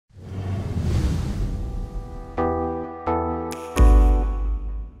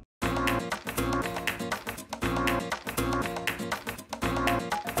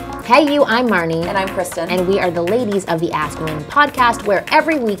Hey you, I'm Marnie. And I'm Kristen. And we are the ladies of the Ask Women podcast, where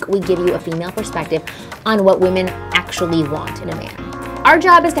every week we give you a female perspective on what women actually want in a man. Our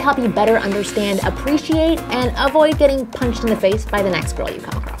job is to help you better understand, appreciate, and avoid getting punched in the face by the next girl you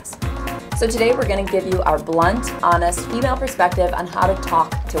come across. So today we're going to give you our blunt, honest, female perspective on how to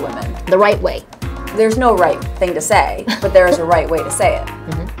talk to women. The right way. There's no right thing to say, but there is a right way to say it.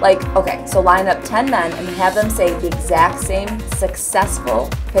 Like, okay, so line up 10 men and have them say the exact same successful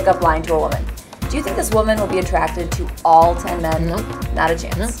pickup line to a woman. Do you think this woman will be attracted to all 10 men? Nope. Not a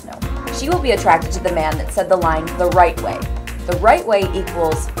chance. No. She will be attracted to the man that said the line the right way. The right way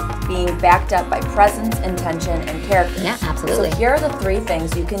equals being backed up by presence, intention, and character. Yeah, absolutely. So here are the 3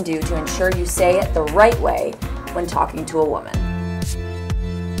 things you can do to ensure you say it the right way when talking to a woman.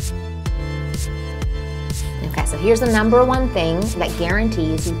 Okay, so here's the number one thing that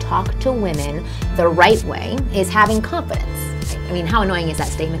guarantees you talk to women the right way is having confidence. I mean, how annoying is that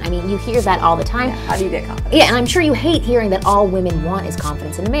statement? I mean, you hear that all the time. Yeah, how do you get confidence? Yeah, and I'm sure you hate hearing that all women want is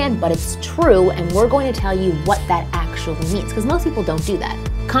confidence in a man, but it's true, and we're going to tell you what that actually means, because most people don't do that.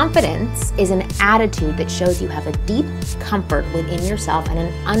 Confidence is an attitude that shows you have a deep comfort within yourself and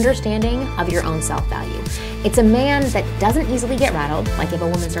an understanding of your own self-value. It's a man that doesn't easily get rattled, like if a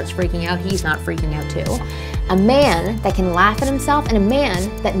woman starts freaking out, he's not freaking out too. A man that can laugh at himself, and a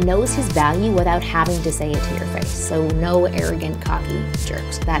man that knows his value without having to say it to your face. So no arrogant, cocky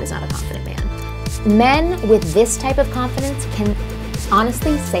jerks. That is not a confident man. Men with this type of confidence can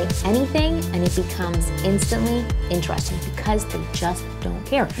honestly say anything and it becomes instantly interesting because they just don't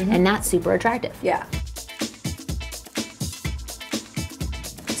care. And that's super attractive. Yeah.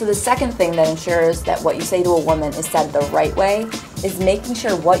 So the second thing that ensures that what you say to a woman is said the right way is making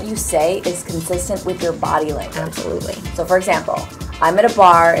sure what you say is consistent with your body language. Absolutely. So for example, I'm at a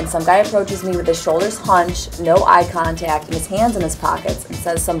bar and some guy approaches me with his shoulders hunched, no eye contact, and his hands in his pockets and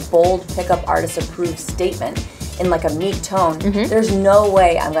says some bold pickup artist approved statement in like a meek tone. There's no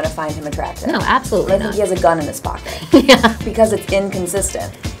way I'm going to find him attractive. No, absolutely I think he has a gun in his pocket. Yeah. Because it's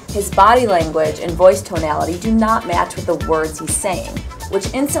inconsistent. His body language and voice tonality do not match with the words he's saying,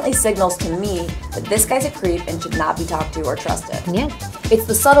 which instantly signals to me that this guy's a creep and should not be talked to or trusted. Yeah. It's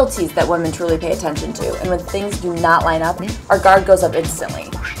the subtleties that women truly pay attention to, and when things do not line up, our guard goes up instantly.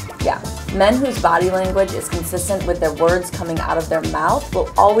 Yeah. Men whose body language is consistent with their words coming out of their mouth will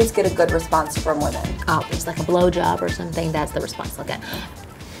always get a good response from women. Oh, it's like a blowjob or something, that's the response they'll get.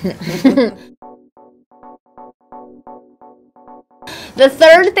 The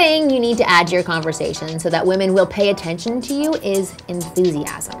third thing you need to add to your conversation so that women will pay attention to you is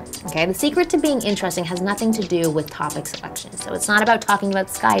enthusiasm. Okay, the secret to being interesting has nothing to do with topic selection. So it's not about talking about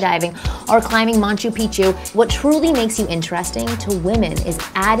skydiving or climbing Machu Picchu. What truly makes you interesting to women is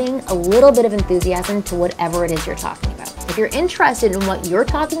adding a little bit of enthusiasm to whatever it is you're talking about. If you're interested in what you're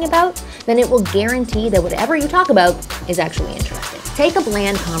talking about, then it will guarantee that whatever you talk about is actually interesting. Take a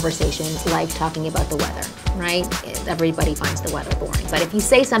bland conversation like talking about the weather, right? Everybody finds the weather boring. But if you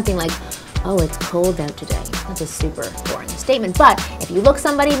say something like, oh, it's cold out today, that's a super boring statement. But if you look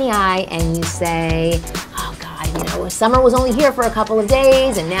somebody in the eye and you say, oh God, you know, summer was only here for a couple of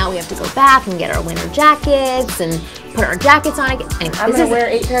days and now we have to go back and get our winter jackets and put our jackets on again. Anyway, I'm going to wear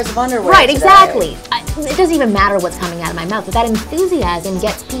 8 pairs of underwear Right, today. exactly. It doesn't even matter what's coming out of my mouth, but that enthusiasm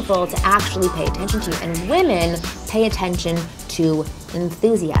gets people to actually pay attention to you. And women pay attention to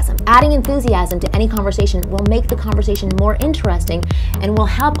enthusiasm. Adding enthusiasm to any conversation will make the conversation more interesting and will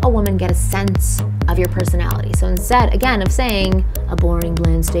help a woman get a sense of your personality. So instead, again, of saying a boring,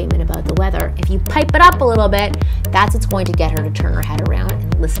 bland statement about the weather, if you pipe it up a little bit, that's what's going to get her to turn her head around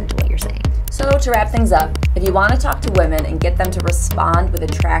and listen to what you're saying. So to wrap things up, if you want to talk to women and get them to respond with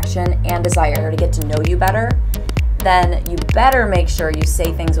attraction and desire to get to know you better, then you better make sure you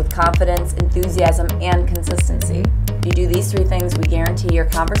say things with confidence, enthusiasm, and consistency. If you do these 3 things, we guarantee your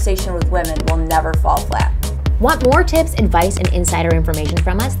conversation with women will never fall flat. Want more tips, advice, and insider information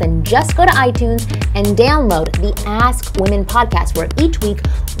from us? Then just go to iTunes and download the Ask Women podcast, where each week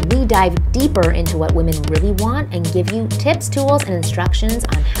we dive deeper into what women really want and give you tips, tools, and instructions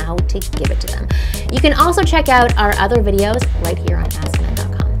on how to give it to them. You can also check out our other videos right here on Ask Women.